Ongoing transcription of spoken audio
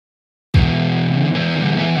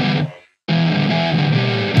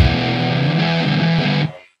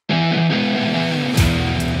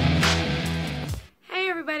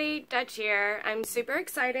Juliette here. I'm super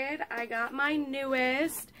excited. I got my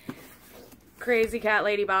newest Crazy Cat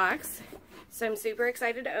Lady box, so I'm super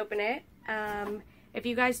excited to open it. If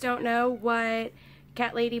you guys don't know what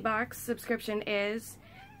Cat Lady box subscription is,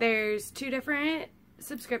 there's two different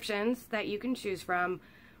subscriptions that you can choose from.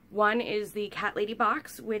 One is the Cat Lady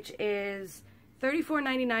box, which is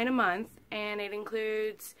 $34.99 a month, and it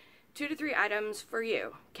includes 2 to 3 items for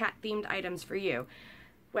you, cat-themed items for you.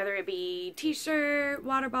 Whether it be t-shirt,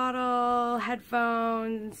 water bottle,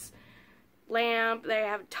 headphones, lamp, they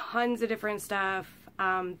have tons of different stuff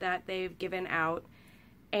that they've given out.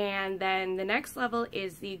 And then the next level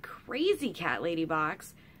is the Crazy Cat Lady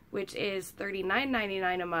box, which is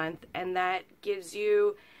 $39.99 a month, and that gives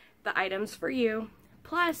you the items for you,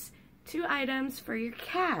 plus 2 items for your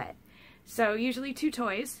cat. So usually 2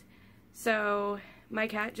 toys. So my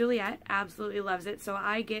cat, Juliette, absolutely loves it, so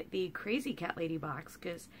I get the Crazy Cat Lady box,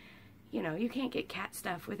 because, you know, you can't get cat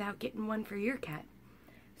stuff without getting one for your cat.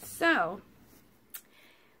 So,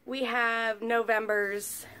 we have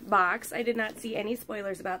November's box. I did not see any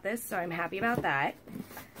spoilers about this, so I'm happy about that.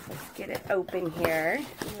 Let's get it open here.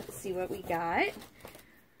 Let's see what we got.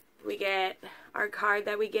 We get our card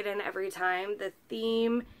that we get in every time. The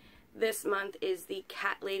theme this month is the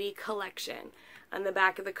Cat Lady Collection. On the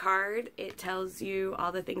back of the card, it tells you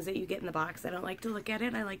all the things that you get in the box. I don't like to look at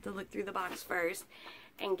it. I like to look through the box first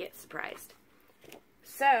and get surprised.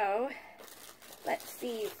 So, let's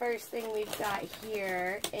see. First thing we've got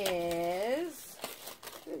here is...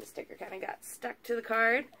 Ooh, the sticker kind of got stuck to the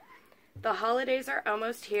card. The holidays are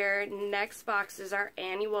almost here. Next box is our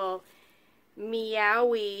annual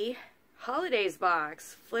Meowie Holidays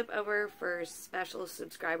box. Flip over for special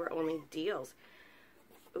subscriber-only deals.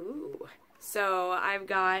 Ooh. So I've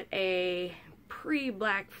got a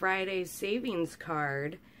pre-Black Friday savings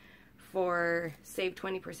card for save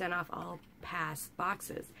 20% off all past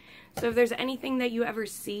boxes. So if there's anything that you ever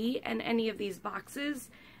see in any of these boxes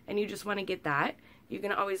and you just want to get that, you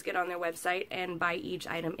can always get on their website and buy each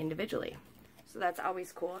item individually. So that's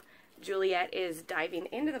always cool. Juliette is diving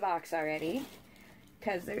into the box already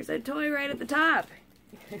because there's a toy right at the top.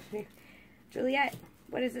 Juliette,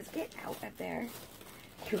 what does this get out up there?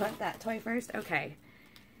 You want that toy first? Okay.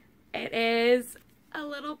 It is a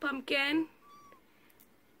little pumpkin.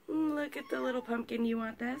 Look at the little pumpkin. You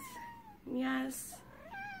want this? Yes.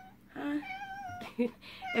 Huh?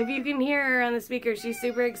 If you can hear her on the speaker, she's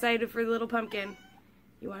super excited for the little pumpkin.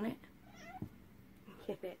 You want it?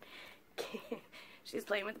 Get it. She's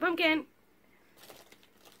playing with the pumpkin.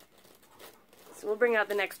 So we'll bring out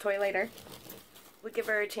the next toy later. We'll give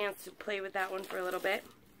her a chance to play with that one for a little bit.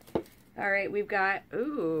 Alright, we've got,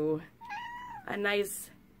 ooh, a nice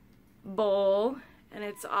bowl, and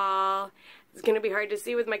it's going to be hard to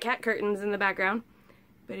see with my cat curtains in the background,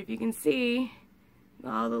 but if you can see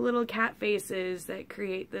all the little cat faces that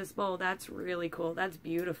create this bowl, that's really cool. That's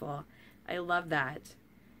beautiful. I love that.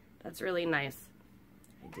 That's really nice.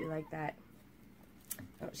 I do like that.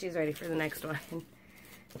 Oh, she's ready for the next one.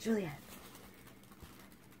 Juliette.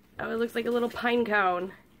 Oh, it looks like a little pine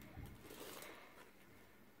cone.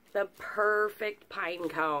 The perfect pine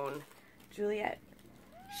cone. Juliette.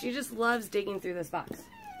 She just loves digging through this box.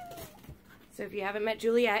 So if you haven't met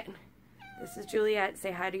Juliette, this is Juliette.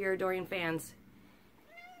 Say hi to your adoring fans.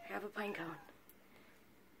 I have a pine cone.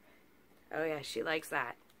 Oh yeah, she likes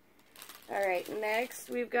that. Alright, next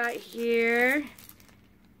we've got here...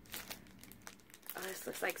 Oh, this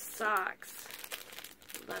looks like socks.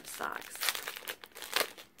 Love socks.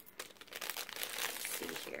 Let's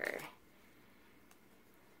see here.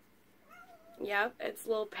 Yep, it's a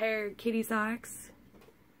little pair of kitty socks.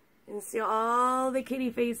 You can see all the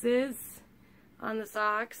kitty faces on the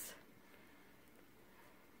socks.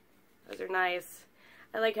 Those are nice.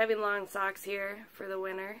 I like having long socks here for the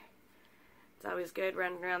winter. It's always good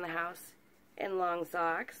running around the house in long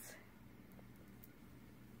socks.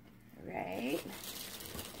 Alright.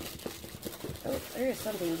 Oh, there's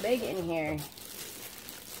something big in here.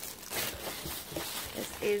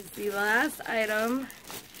 This is the last item.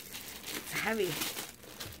 Heavy.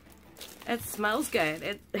 It smells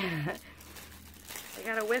good. I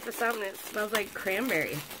got a whiff of something. It smells like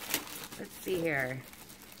cranberry. Let's see here.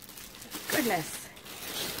 Goodness.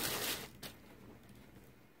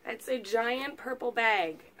 It's a giant purple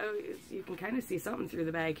bag. Oh, you can kind of see something through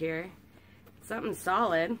the bag here. Something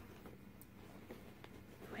solid.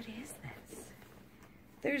 What is this?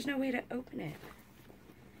 There's no way to open it.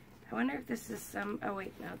 I wonder if this is some... Oh,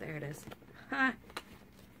 wait. No, there it is. Ha!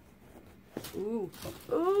 Ooh.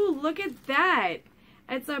 Ooh, look at that.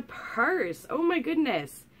 It's a purse. Oh my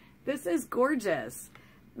goodness. This is gorgeous.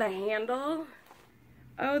 The handle.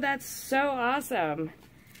 Oh, that's so awesome.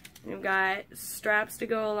 We've got straps to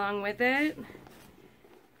go along with it.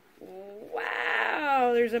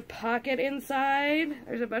 Wow, there's a pocket inside.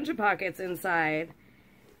 There's a bunch of pockets inside.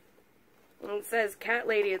 And it says Cat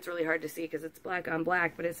Lady. It's really hard to see because it's black on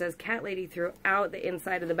black, but it says Cat Lady throughout the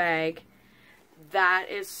inside of the bag. That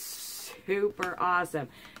is super awesome.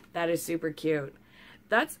 That is super cute.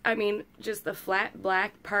 That's, I mean, just the flat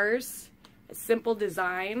black purse, a simple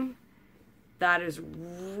design. That is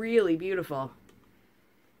really beautiful.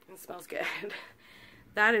 It smells good.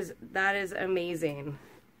 That is amazing.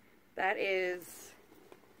 That is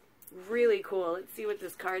really cool. Let's see what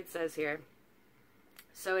this card says here.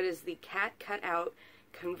 So it is the Cat Cutout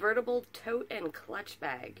Convertible Tote and Clutch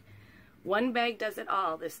Bag. One bag does it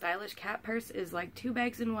all. This stylish cat purse is like 2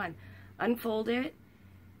 bags in one. Unfold it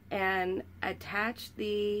and attach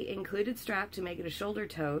the included strap to make it a shoulder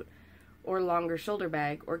tote or longer shoulder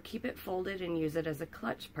bag, or keep it folded and use it as a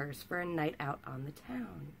clutch purse for a night out on the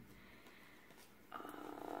town.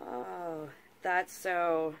 Oh, that's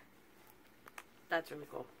really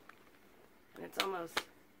cool. And it's almost,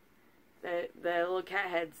 the little cat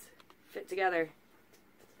heads fit together.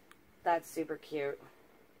 That's super cute.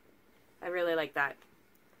 I really like that.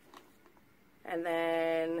 And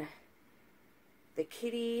then the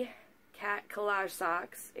kitty cat collage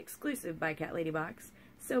socks, exclusive by Cat Lady Box.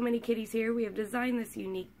 So many kitties here. We have designed this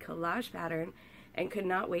unique collage pattern and could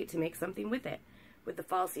not wait to make something with it. With the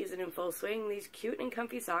fall season in full swing, these cute and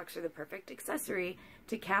comfy socks are the perfect accessory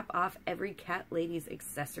to cap off every Cat Lady's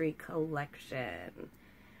accessory collection.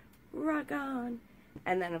 Rock on!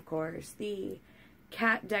 And then, of course, the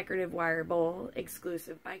cat decorative wire bowl,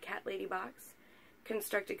 exclusive by Cat Lady Box.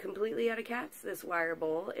 Constructed completely out of cats, this wire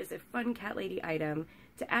bowl is a fun Cat Lady item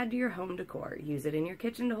to add to your home decor. Use it in your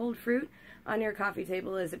kitchen to hold fruit, on your coffee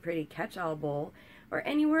table as a pretty catch-all bowl, or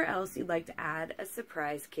anywhere else you'd like to add a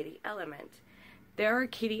surprise kitty element. There are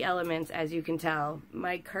kitty elements, as you can tell,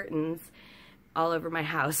 my curtains all over my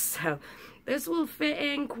house, so this will fit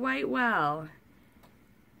in quite well.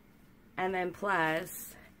 And then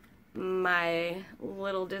plus my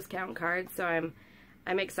little discount card, so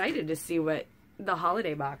I'm excited to see what the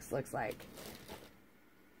holiday box looks like.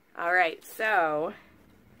 Alright, so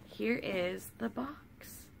here is the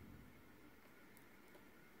box.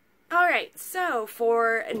 Alright, so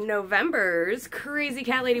for November's Crazy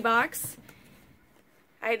Cat Lady box,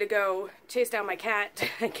 I had to go chase down my cat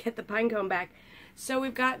to get the pine cone back. So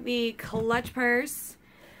we've got the clutch purse,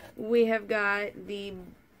 we have got the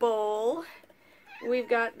bowl, we've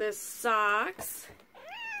got the socks,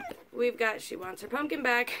 we've got, she wants her pumpkin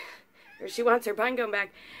back, or she wants her pine cone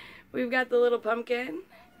back, we've got the little pumpkin,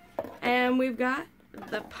 and we've got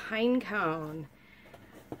the pine cone.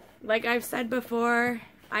 Like I've said before,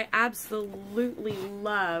 I absolutely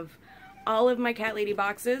love all of my Cat Lady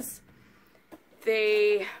boxes.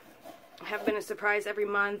 They have been a surprise every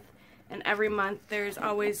month, and every month there's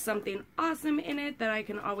always something awesome in it that I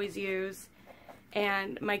can always use.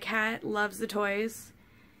 And my cat loves the toys.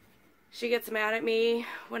 She gets mad at me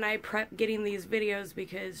when I prep getting these videos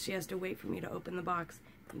because she has to wait for me to open the box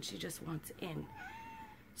and she just wants in.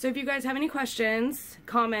 So if you guys have any questions,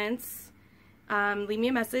 comments, leave me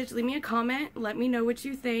a message, leave me a comment, let me know what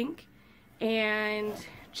you think, and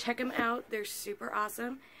check them out. They're super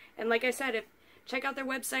awesome. And like I said, check out their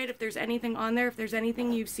website if there's anything on there, if there's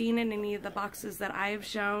anything you've seen in any of the boxes that I have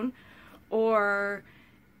shown, or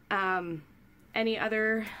any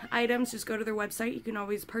other items, just go to their website. You can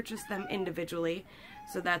always purchase them individually,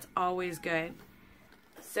 so that's always good.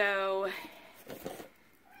 So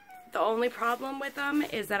the only problem with them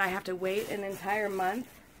is that I have to wait an entire month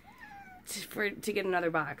to get another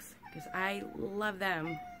box, because I love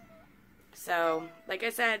them. So, like I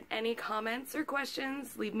said, any comments or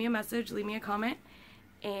questions, leave me a message, leave me a comment,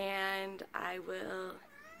 and I will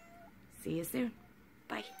see you soon.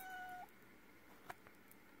 Bye.